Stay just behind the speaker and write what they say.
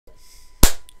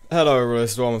Hello everyone,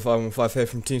 this is 11515 here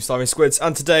from Team Slimy Squids,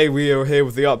 and today we are here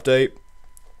with the update,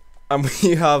 and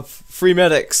we have 3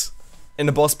 medics in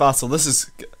the boss battle. This is...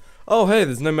 Oh hey,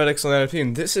 there's no medics on the enemy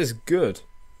team. This is good.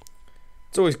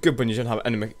 It's always good when you don't have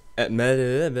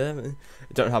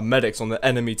medics on the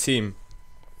enemy team.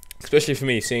 Especially for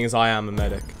me, seeing as I am a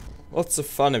medic. What's the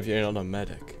fun if you're not a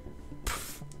medic?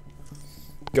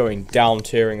 Going down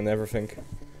tiering and everything.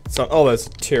 So, oh, there's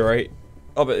tier 8.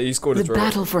 Oh, but he scored a The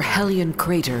battle for Hellion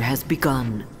Crater has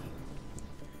begun.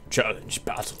 Challenge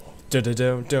battle.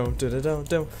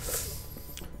 Da-da-dum-dum-da-da-dum-dum.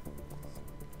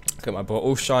 Look at my ball,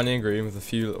 all shiny and green with a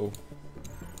few little...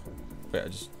 Wait, I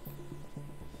just...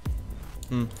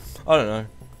 I don't know.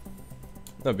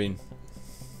 Never been.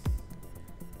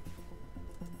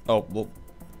 Oh, well...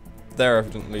 They're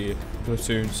evidently a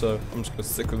platoon, so I'm just gonna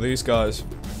stick with these guys.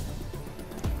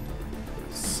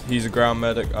 He's a ground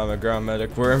medic, I'm a ground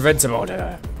medic. We're invincible, dude.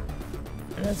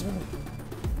 Invincible.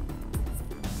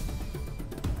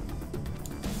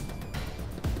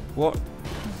 What?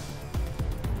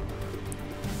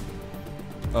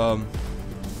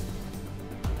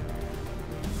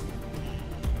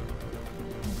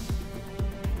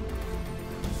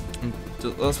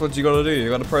 That's what you gotta do. You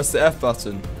gotta press the F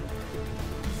button.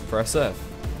 Press F.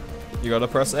 You gotta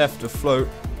press F to float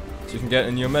so you can get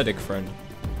in your medic friend.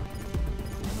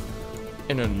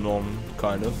 In a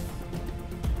non-kind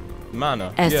of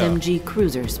manner. SMG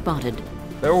cruiser spotted.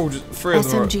 They're all just 3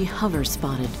 of them. SMG hover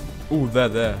spotted. Ooh, they're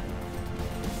there.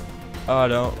 I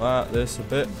don't like this a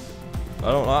bit.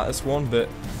 I don't like this one bit.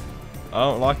 I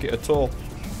don't like it at all.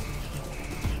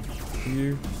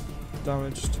 You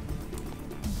damaged.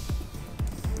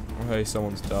 Oh hey,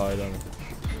 someone's died.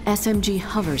 SMG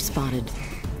hover spotted.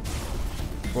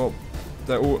 Well,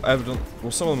 they're all evident.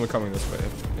 Well, some of them are coming this way,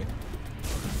 evidently.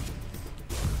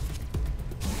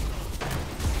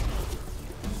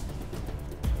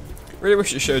 Really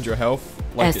wish it showed your health,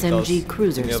 like SMG it does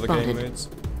cruiser in the other spotted. game modes.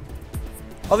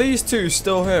 Are these two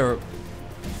still here?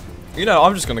 You know,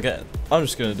 I'm just gonna do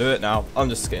it now. I'm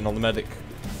just getting on the medic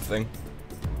thing.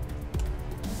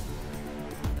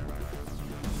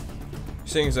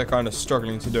 Seeing as they're kind of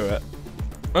struggling to do it.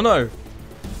 Oh no!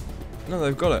 No,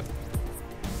 they've got it.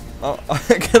 Oh,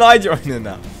 can I join in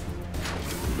now?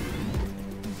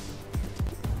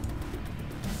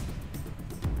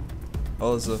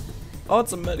 Oh,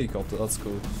 it's a medicopter, that's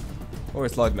cool. I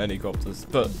always liked medicopters,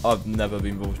 but I've never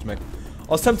been able to make... I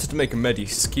was tempted to make a medi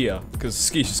skier, because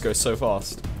skis just go so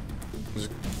fast.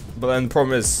 But then the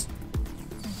problem is,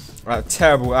 I have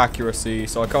terrible accuracy,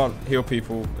 so I can't heal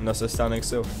people unless they're standing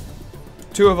still.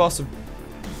 2 of us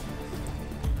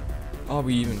are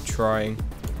we even trying?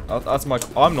 That's my...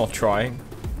 I'm not trying.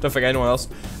 Don't think anyone else.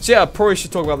 So yeah, I probably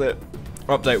should talk about the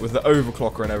update with the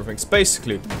overclocker and everything. So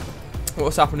basically,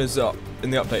 what's happened is in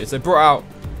the update is they brought out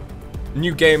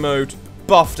new game mode,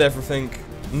 buffed everything,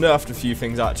 nerfed a few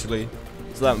things actually.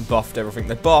 So they haven't buffed everything.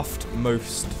 They buffed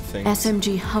most things.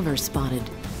 SMG hover spotted.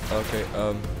 Okay,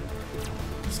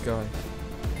 this guy.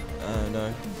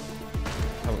 No.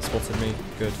 Haven't spotted me.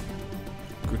 Good.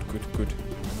 Good.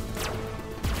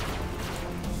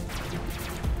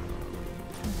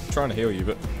 I'm trying to heal you,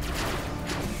 but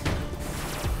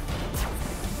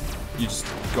you just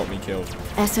got me killed.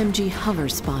 SMG hover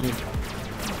spotted.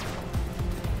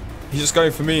 He's just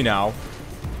going for me now.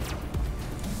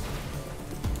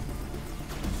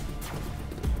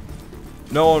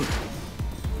 No one...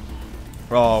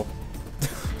 Oh.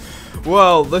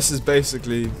 Well, this is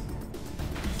basically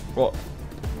what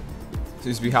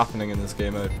seems to be happening in this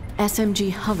game mode.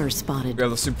 SMG hover spotted. We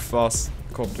have the super fast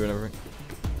copter and everything.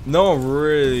 No one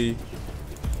really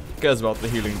cares about the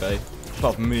healing bay,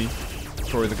 apart from me.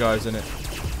 Probably the guys in it.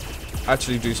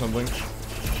 Actually do something.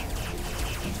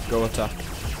 Go attack.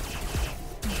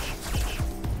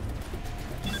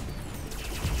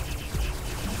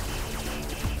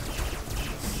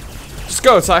 Just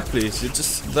go attack, please. You're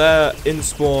just there in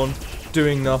spawn,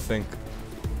 doing nothing.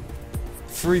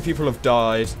 3 people have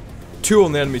died. 2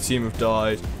 on the enemy team have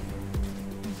died.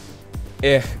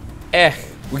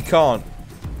 We can't.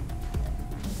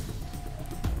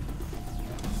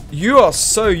 You are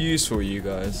so useful, you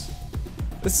guys.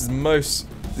 This is most...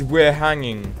 We're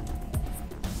hanging.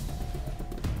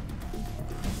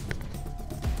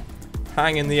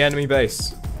 Hang in the enemy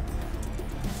base.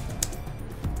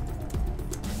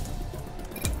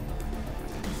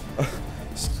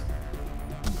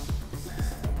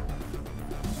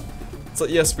 It's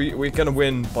like, yes, we're gonna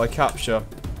win by capture.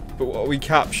 But what are we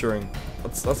capturing?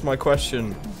 That's my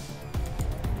question.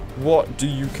 What do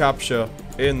you capture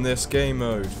in this game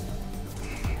mode?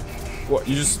 What,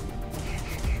 you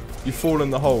fall in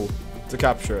the hole to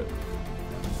capture it?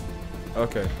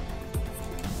 Okay.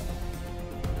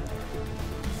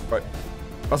 Right.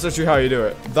 That's literally how you do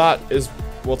it. That is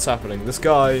what's happening. This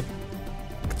guy...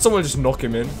 Could someone just knock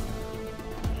him in?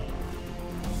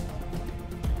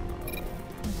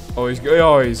 Oh, he's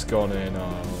gone in.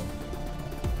 Oh.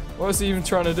 What is he even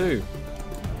trying to do?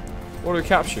 What are we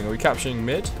capturing? Are we capturing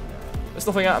mid? There's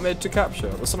nothing at mid to capture.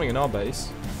 There's something in our base.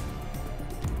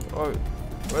 Oh,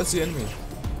 where's the enemy?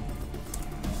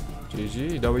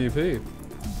 GG, WP.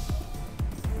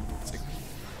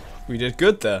 We did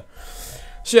good there.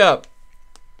 So yeah,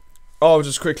 I'll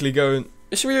just quickly go and...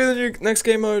 Should we do the new next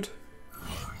game mode?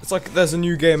 It's like there's a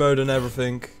new game mode and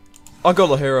everything. I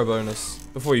got a hero bonus.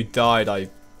 Before you died, I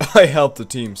helped the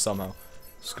team somehow.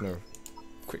 Just gonna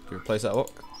quickly replace that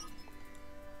lock.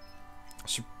 I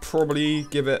should probably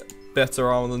give it better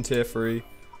armor than tier 3.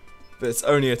 But it's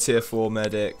only a tier 4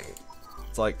 medic.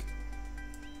 It's like...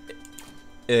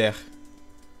 Yeah.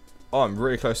 Oh, I'm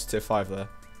really close to tier 5 there.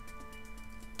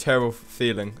 Terrible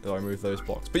feeling that I moved those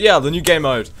blocks. But yeah, the new game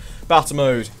mode. Battle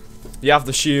mode. You have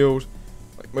the shield.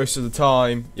 Like most of the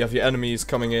time. You have your enemies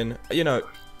coming in. You know,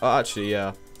 actually,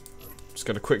 yeah. Just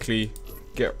gonna quickly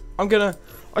get...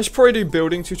 I should probably do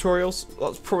building tutorials.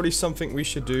 That's probably something we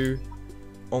should do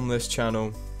on this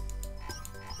channel.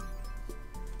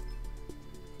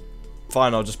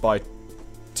 Fine, I'll just buy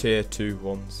tier 2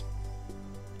 ones.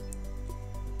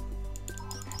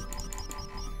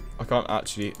 I can't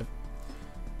actually...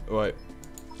 Wait.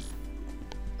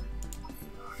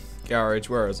 Garage,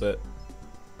 where is it?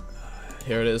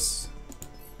 Here it is.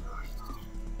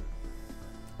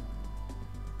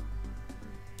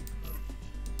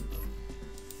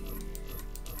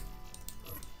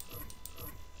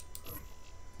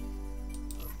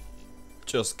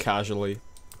 Just casually.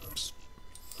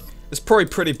 It's probably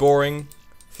pretty boring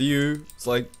for you. It's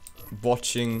like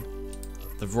watching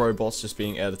the robots just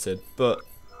being edited, but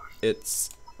it's,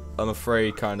 I'm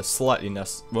afraid, kind of slightly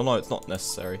well, no, it's not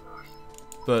necessary,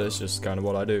 but it's just kind of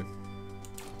what I do.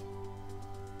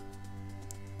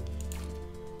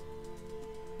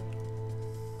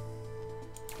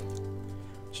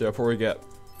 So I'll probably get.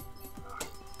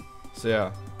 So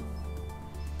yeah.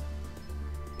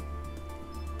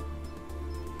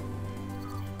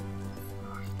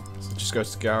 So just go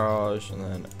to the garage and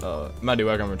then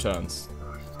Mediwagon returns.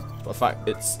 But in fact,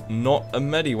 it's not a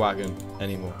Mediwagon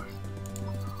anymore.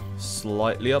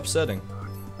 Slightly upsetting.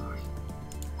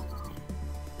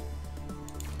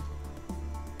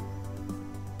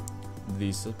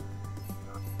 These are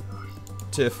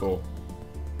tier 4.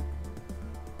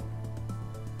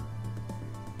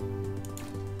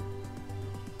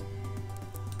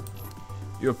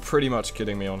 You're pretty much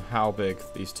kidding me on how big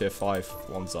these tier 5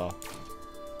 ones are.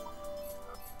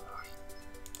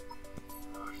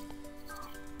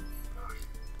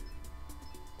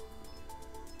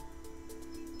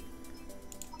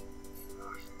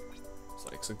 It's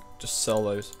like, so just sell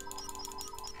those.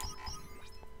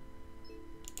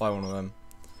 Buy one of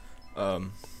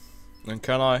them. And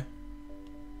can I?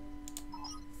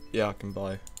 Yeah, I can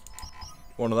buy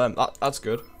one of them. That's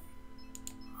good.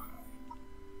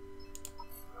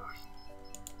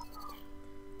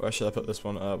 Where should I put this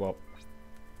one? Well,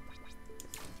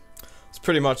 it's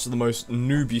pretty much the most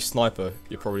newbie sniper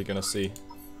you're probably gonna see.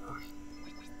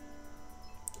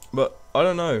 But I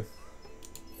don't know.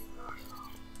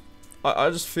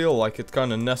 I just feel like it's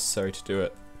kind of necessary to do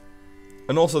it.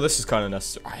 And also this is kind of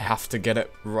necessary. I have to get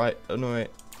it right. Oh no, wait.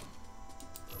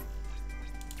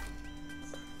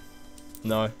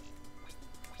 No.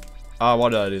 Ah, why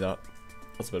did I do that?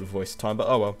 That's a bit of a waste of time, but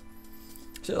oh well.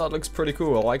 See, that looks pretty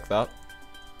cool. I like that.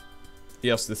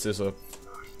 Yes, this is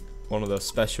one of the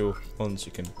special ones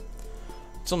you can.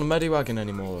 It's on the Mediwagon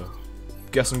anymore though.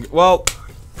 Guess I'm well,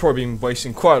 probably been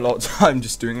wasting quite a lot of time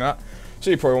just doing that. So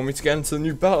you probably want me to get into the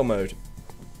new battle mode.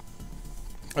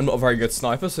 I'm not a very good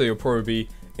sniper, so you'll probably be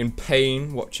in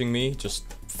pain watching me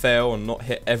just fail and not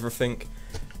hit everything.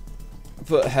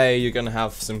 But hey, you're gonna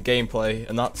have some gameplay,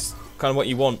 and that's kind of what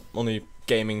you want on a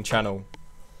gaming channel.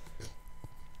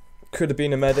 Could have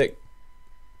been a medic.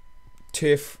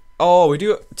 Oh, we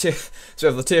do. So we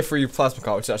have the tier 3 plasma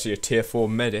cart, which is actually a tier 4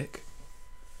 medic.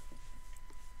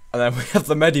 And then we have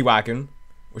the Mediwagon,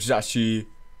 which is actually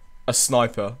a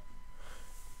sniper.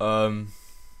 Do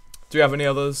we have any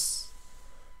others?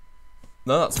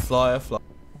 No, that's flyer.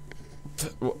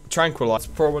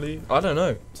 Tranquilizer, probably. I don't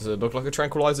know. Does it look like a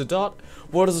tranquilizer dart?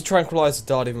 What does a tranquilizer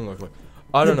dart even look like?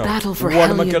 I don't know. The battle for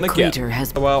what am I gonna get?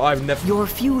 Has well, I've never. Your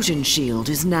fusion shield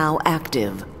is now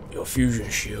active. Your fusion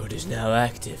shield is now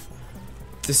active.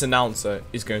 This announcer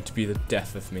is going to be the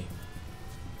death of me.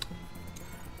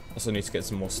 Also need to get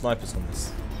some more snipers on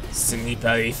this.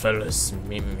 Sniper fellas.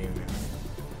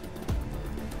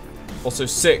 Also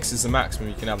 6 is the maximum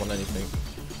you can have on anything.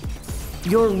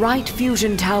 Your right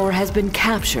fusion tower has been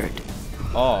captured.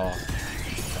 Oh,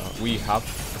 we had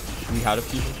a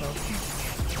fusion tower.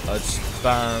 Just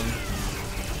bam.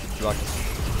 Like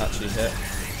actually hit.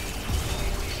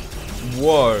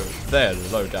 Whoa, they're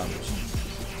low damage.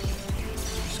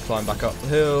 Just climb back up the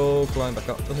hill, climb back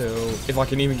up the hill. If I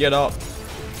can even get up.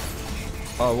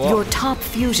 Oh, what? Your top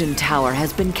fusion tower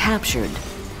has been captured.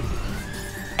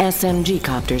 SMG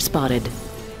copter spotted.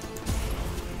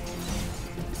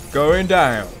 Going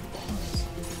down.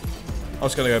 I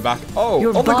was gonna go back. Oh, Your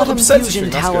oh my god, bottom the percentage fusion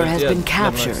thing, that's tower good. has Yeah, been never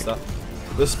captured. noticed that.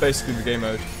 This is basically the game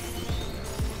mode.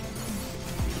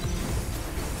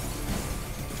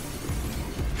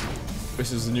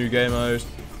 This is the new game mode.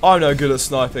 I'm no good at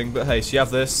sniping, but hey, so you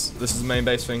have this. This is the main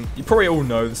base thing. You probably all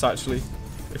know this actually.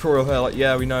 You probably all hear like,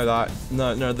 yeah, we know that.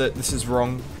 No, this is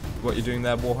wrong. What you're doing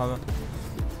there, Warhammer.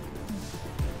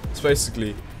 It's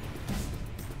basically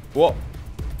what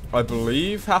I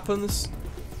believe happens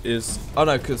is, oh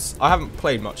no, because I haven't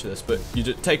played much of this, but you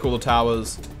just take all the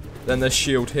towers, then this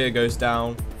shield here goes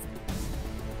down.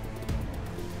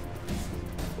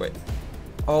 Wait.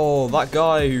 Oh, that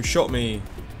guy who shot me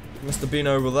must have been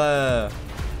over there.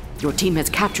 Your team has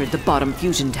captured the bottom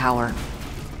fusion tower.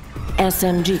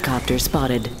 SMG copter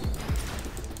spotted.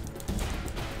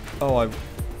 Oh,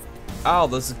 ow,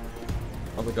 there's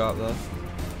other guy up there.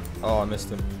 Oh, I missed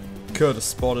him. Could have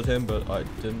spotted him, but I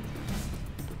didn't.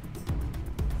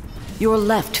 Your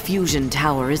left fusion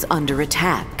tower is under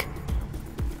attack.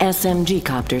 SMG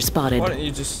copter spotted. Why don't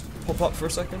you just pop up for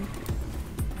a second?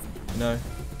 No,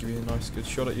 give you a nice good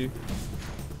shot at you.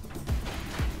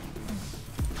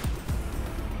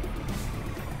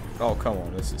 Oh, come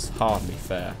on, this is hardly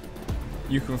fair.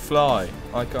 You can fly,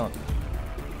 I can't.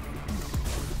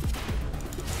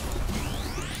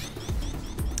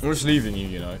 I'm just leaving you,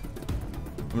 you know.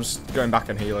 I'm just going back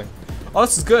and healing. Oh,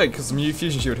 this is good, because the new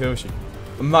fusion shield heals you.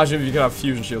 Imagine if you could have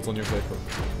fusion shields on your vehicle.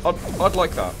 I'd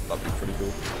like that. That'd be pretty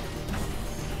cool.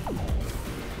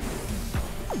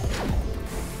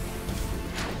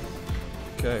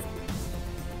 Okay.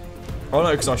 Oh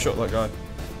no, because I shot that guy.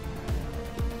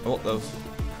 Oh, there was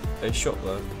a shot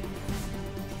there.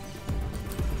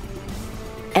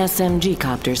 SMG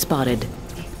copter spotted.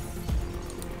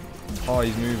 Oh,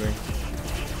 he's moving.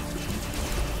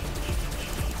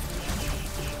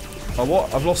 Oh,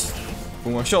 what? I've lost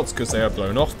all my shots because they are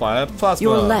blown off by a plasma.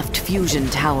 Your left fusion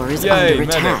tower is Yay, under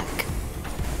medic. attack.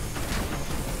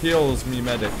 Heals me,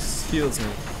 medics. Heals me.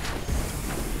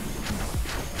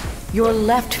 Your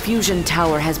left fusion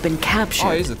tower has been captured.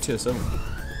 Oh, he's a tier 7.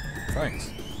 Thanks.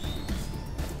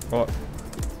 What?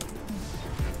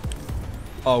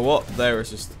 Oh, what? There is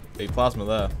just a plasma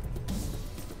there.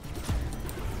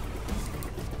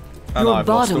 And Your I've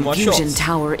lost all bottom my fusion shots.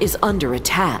 tower is under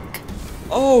attack.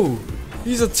 Oh!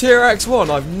 He's a tier X1!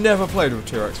 I've never played with a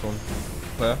tier X1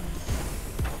 player.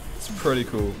 It's pretty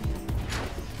cool.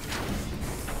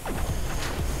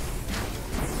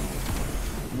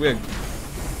 Weird.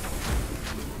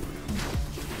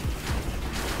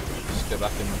 Just get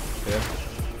back in here.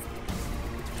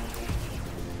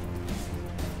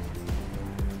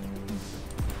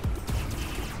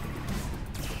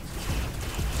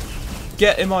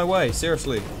 Get in my way,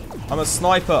 seriously. I'm a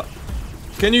sniper.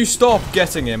 Can you stop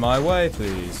getting in my way,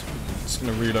 please? Just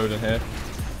gonna reload in here.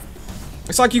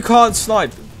 It's like you can't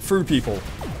snipe through people.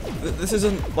 This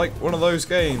isn't like one of those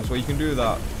games where you can do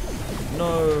that.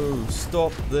 No,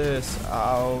 stop this.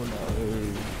 Ow,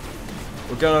 no.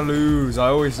 We're gonna lose. I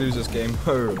always lose this game.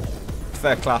 Oh,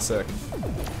 fair classic.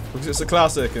 Because it's a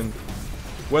classic, and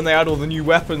when they add all the new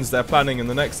weapons they're planning in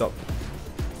the next up.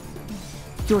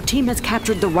 Your team has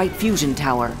captured the right fusion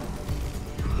tower.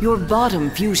 Your bottom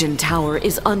fusion tower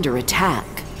is under attack.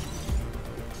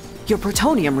 Your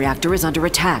plutonium reactor is under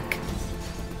attack.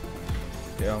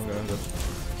 Yeah, I'm going to.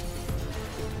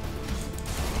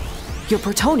 Your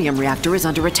plutonium reactor is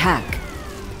under attack.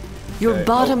 Your Okay.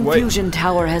 bottom Oh, wait. fusion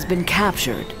tower has been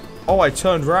captured. Oh, I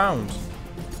turned round.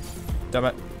 Damn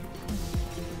it.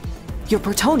 Your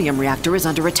plutonium reactor is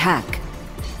under attack.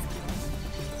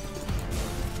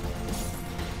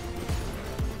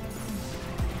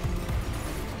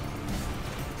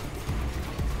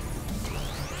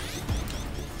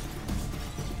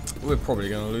 We're probably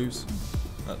going to lose,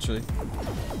 actually.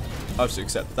 I have to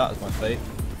accept that as my fate.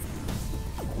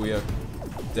 We are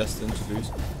destined to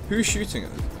lose. Who's shooting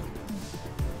at this?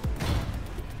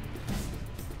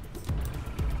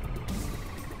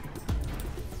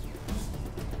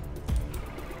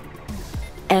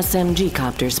 SMG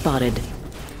copter spotted.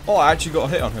 Oh, I actually got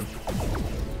a hit on him.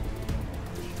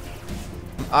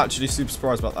 I'm actually super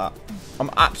surprised about that. I'm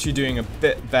actually doing a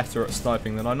bit better at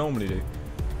sniping than I normally do.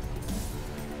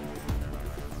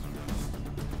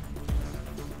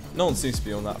 No one seems to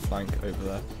be on that flank over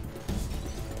there.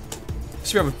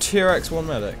 So we have a tier X1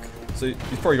 medic. So you've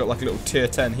probably got like a little tier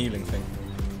 10 healing thing.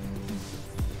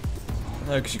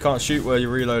 No, because you can't shoot while you're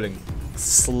reloading.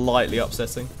 Slightly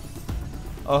upsetting.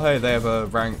 Oh hey, they have a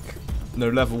rank, no,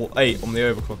 level 8 on the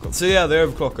overclocker. So yeah, the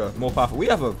overclocker, more powerful. We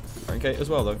have a rank 8 as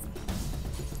well though.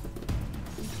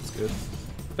 That's good.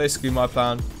 Basically my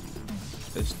plan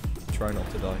is try not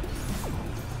to die.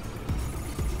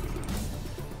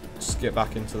 Just get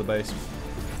back into the base.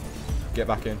 Get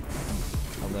back in.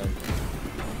 And then...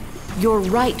 Your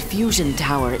right fusion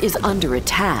tower is under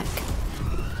attack.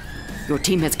 Your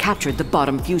team has captured the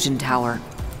bottom fusion tower.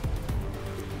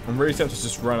 I'm really tempted to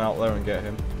just run out there and get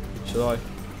him. Should I?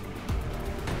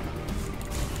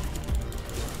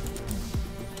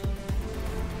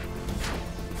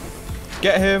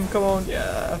 Get him, come on,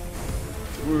 yeah!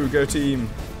 Woo, go team.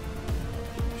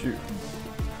 Shoot.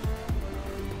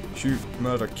 Shoot,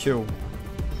 murder, kill.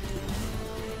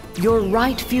 Your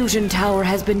right fusion tower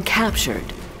has been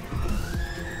captured.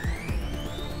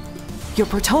 Your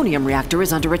plutonium reactor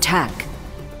is under attack.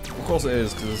 Of course it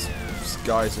is, because this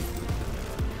guy's...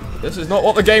 This is not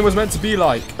what the game was meant to be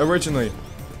like, originally.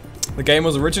 The game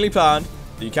was originally planned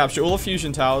that you capture all the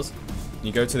fusion towers, and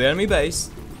you go to the enemy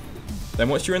base, then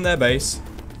once you're in their base,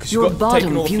 because you've got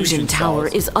taken all the fusion tower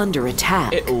towers, is under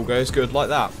attack. it all goes good like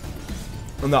that.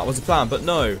 And that was the plan, but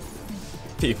no.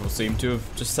 People seem to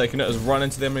have just taken it as run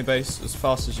into the enemy base as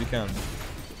fast as you can.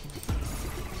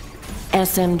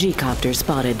 SMG copter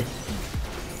spotted.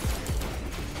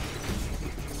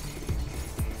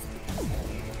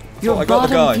 Your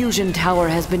bottom fusion tower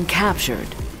has been captured.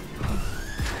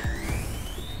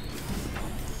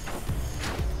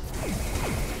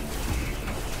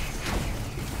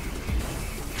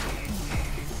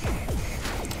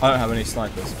 I don't have any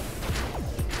snipers.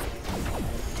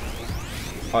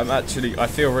 I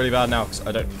feel really bad now because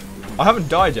I haven't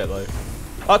died yet though.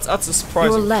 That's a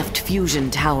surprising. Your left fusion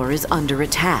tower is under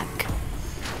attack.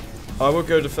 I will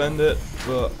go defend it,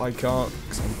 but I can't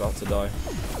because I'm about to die.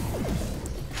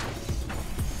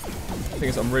 The thing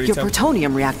is, I'm really Your tempted.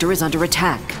 plutonium reactor is under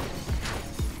attack.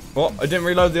 What? I didn't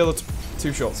reload the other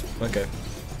two shots. Okay.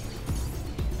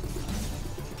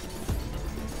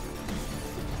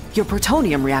 Your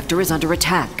plutonium reactor is under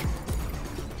attack.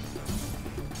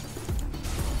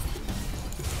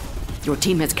 Your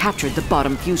team has captured the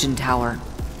bottom fusion tower.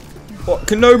 What?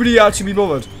 Can nobody actually be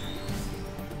bothered?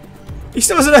 He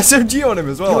still has an SMG on him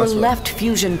as well. Your left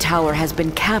fusion tower has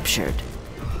been captured.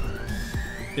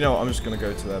 You know what? I'm just gonna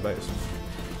go to their base.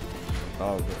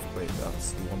 Oh wait,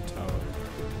 that's the one tower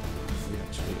we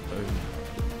actually own.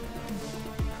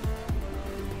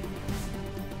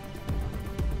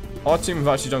 Our team have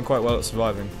actually done quite well at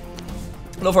surviving.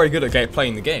 Not very good at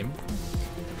playing the game,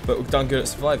 but we've done good at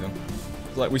surviving.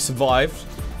 Like, we survived.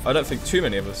 I don't think too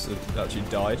many of us have actually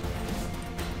died.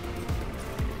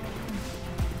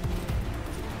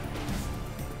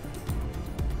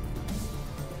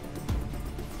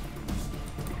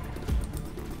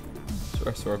 So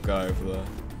I saw a guy over there.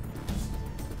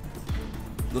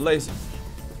 The laser.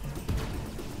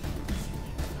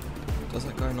 Does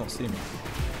that guy not see me?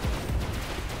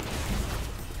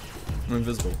 I'm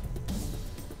invisible.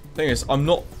 Thing is, I'm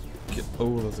not...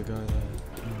 Oh, there's a guy there.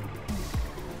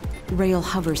 Rail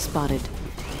hover spotted.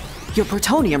 Your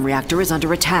plutonium reactor is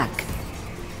under attack.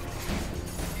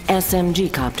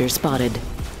 SMG copter spotted.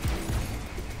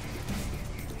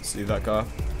 See that guy?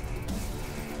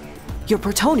 Your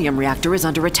plutonium reactor is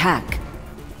under attack.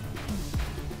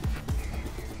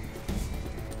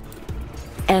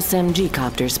 SMG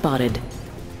copter spotted.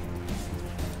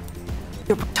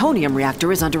 Your plutonium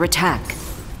reactor is under attack.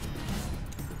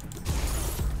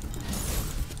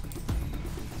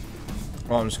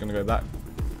 Oh, I'm just gonna go back.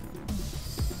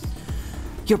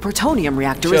 Your plutonium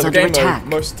reactor is under attack.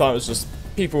 Most of the time it's just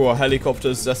people or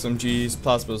helicopters, SMGs,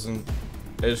 plasmas, and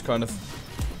they just kind of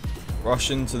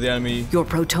rush into the enemy. Your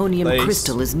plutonium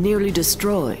crystal is nearly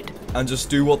destroyed. And just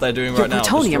do what they're doing right now. Your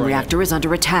plutonium reactor is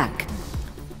under attack.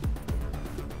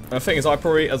 And the thing is, I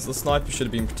probably, as the sniper, should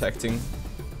have been protecting.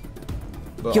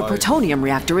 Your plutonium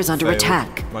reactor is under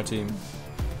attack. My team.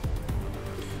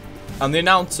 And the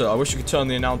announcer, I wish you could turn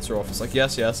the announcer off. It's like,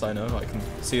 yes, yes, I know, I can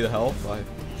see the health.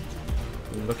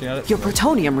 I'm looking at it. Your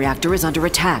plutonium reactor is under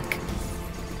attack.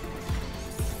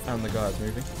 And the guy is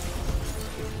moving.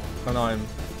 And I'm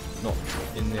not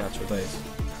in the actual base.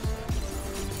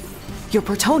 Your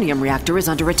plutonium reactor is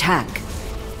under attack.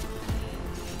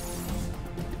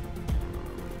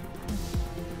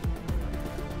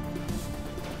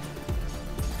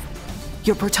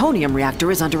 Your plutonium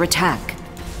reactor is under attack.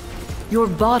 Your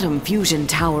bottom fusion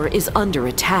tower is under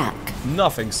attack.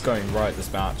 Nothing's going right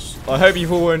this match. I hope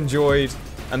you've all enjoyed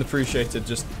and appreciated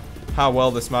just how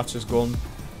well this match has gone.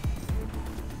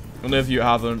 And if you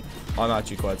haven't, I'm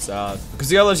actually quite sad. Because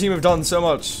the other team have done so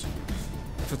much,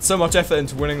 put so much effort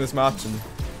into winning this match and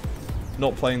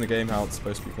not playing the game how it's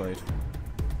supposed to be played.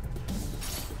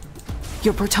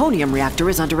 Your plutonium reactor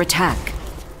is under attack.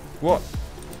 What?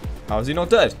 How is he not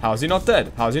dead? How is he not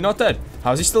dead? How is he not dead?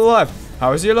 How is he still alive?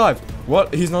 How is he alive?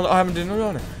 What? He's not. I haven't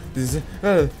done it.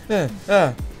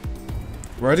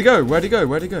 Where'd he go? Where'd he go?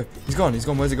 Where'd he go? He's gone. He's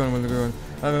gone. Where's he gone? Where's he going?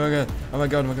 Oh my god. Oh my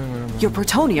god. Oh my god. Oh my god. Your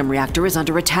plutonium reactor is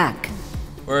under attack.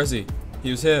 Where is he?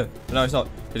 He was here. But no, he's not.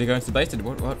 Did he go into the base? Did he,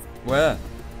 what? Where?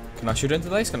 Can I shoot into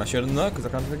the base? Can I shoot in there? Because I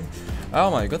can't think.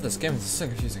 Oh my god, this game is so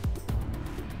confusing.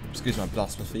 Excuse my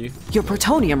blasphemy for you. Your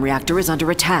plutonium reactor is under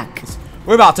attack.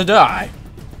 We're about to die.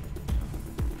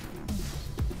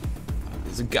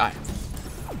 There's a guy.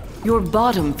 Your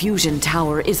bottom fusion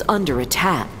tower is under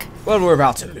attack. Well, we're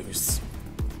about to lose.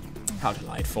 How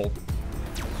delightful.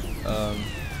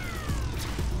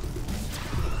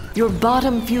 Your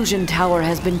bottom fusion tower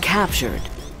has been captured.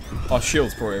 Our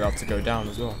shield's probably about to go down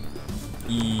as well.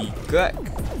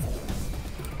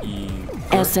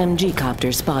 SMG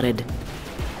copter spotted.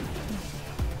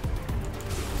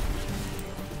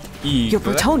 Your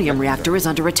plutonium reactor is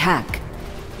under attack.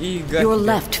 Your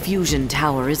left fusion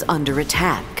tower is under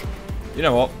attack. You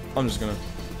know what? I'm just gonna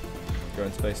go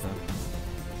in space now.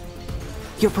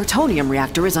 Your plutonium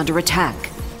reactor is under attack.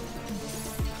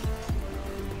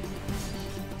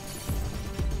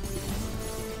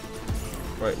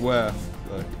 Right, where?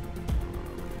 Though?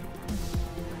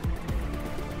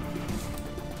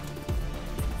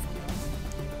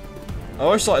 I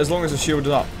always thought as long as the shield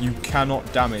is up, you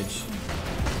cannot damage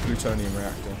plutonium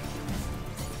reactor.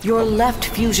 Your left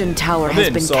fusion tower has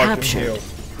been captured.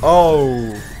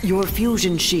 Oh. Your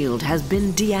fusion shield has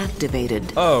been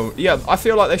deactivated. Oh, yeah, I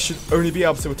feel like they should only be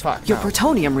able to attack Your now.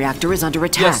 plutonium reactor is under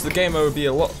attack. Yes, the game would be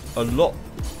a lot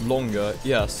longer,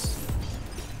 yes.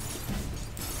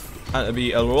 And it'd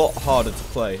be a lot harder to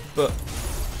play, but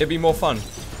it'd be more fun.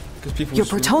 Because people Your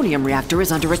plutonium reactor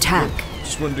is under attack.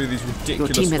 Just wouldn't do these ridiculous Your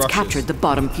team has rushes. captured the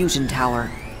bottom fusion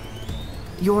tower.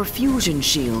 Your fusion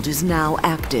shield is now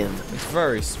active. It's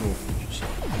very small.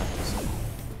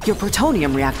 Your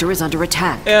plutonium reactor is under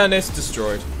attack. And it's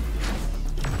destroyed.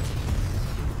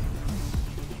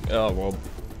 Oh well.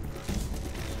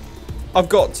 I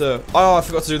forgot to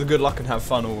do the good luck and have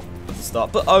fun all at the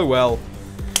start. But oh well.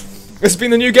 It's been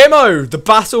the new game mode, the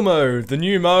battle mode, the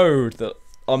new mode that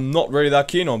I'm not really that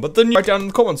keen on. But then write down in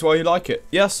the comments why you like it.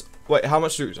 Yes. Wait, how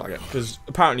much loot do I get? Because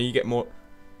apparently you get more.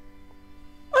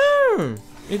 Oh,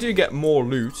 you do get more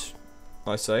loot,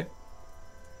 I say.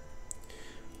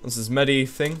 This is Medi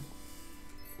thing.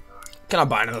 Can I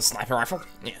buy another sniper rifle?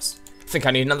 Yes. I think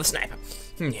I need another sniper.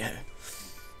 Yeah.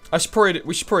 We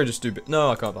should probably just do.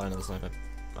 No, I can't buy another sniper.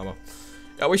 Oh well.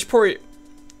 Yeah, we should probably.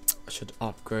 I should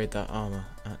upgrade that armor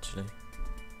actually.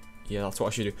 Yeah, that's what I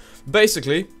should do.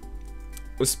 Basically,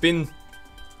 it's been.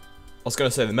 I was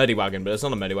gonna say the Mediwagon, but it's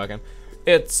not a Mediwagon.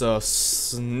 It's a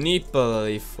sniper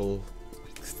rifle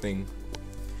thing.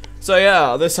 So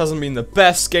yeah, this hasn't been the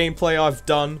best gameplay I've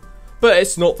done, but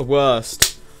it's not the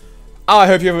worst. I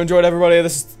hope you've enjoyed, everybody.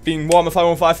 This has been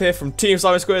 11515 here from Team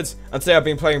Slimy Squids, and today I've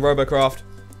been playing Robocraft.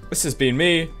 This has been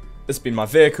me, this has been my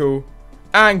vehicle,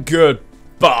 and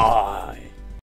goodbye.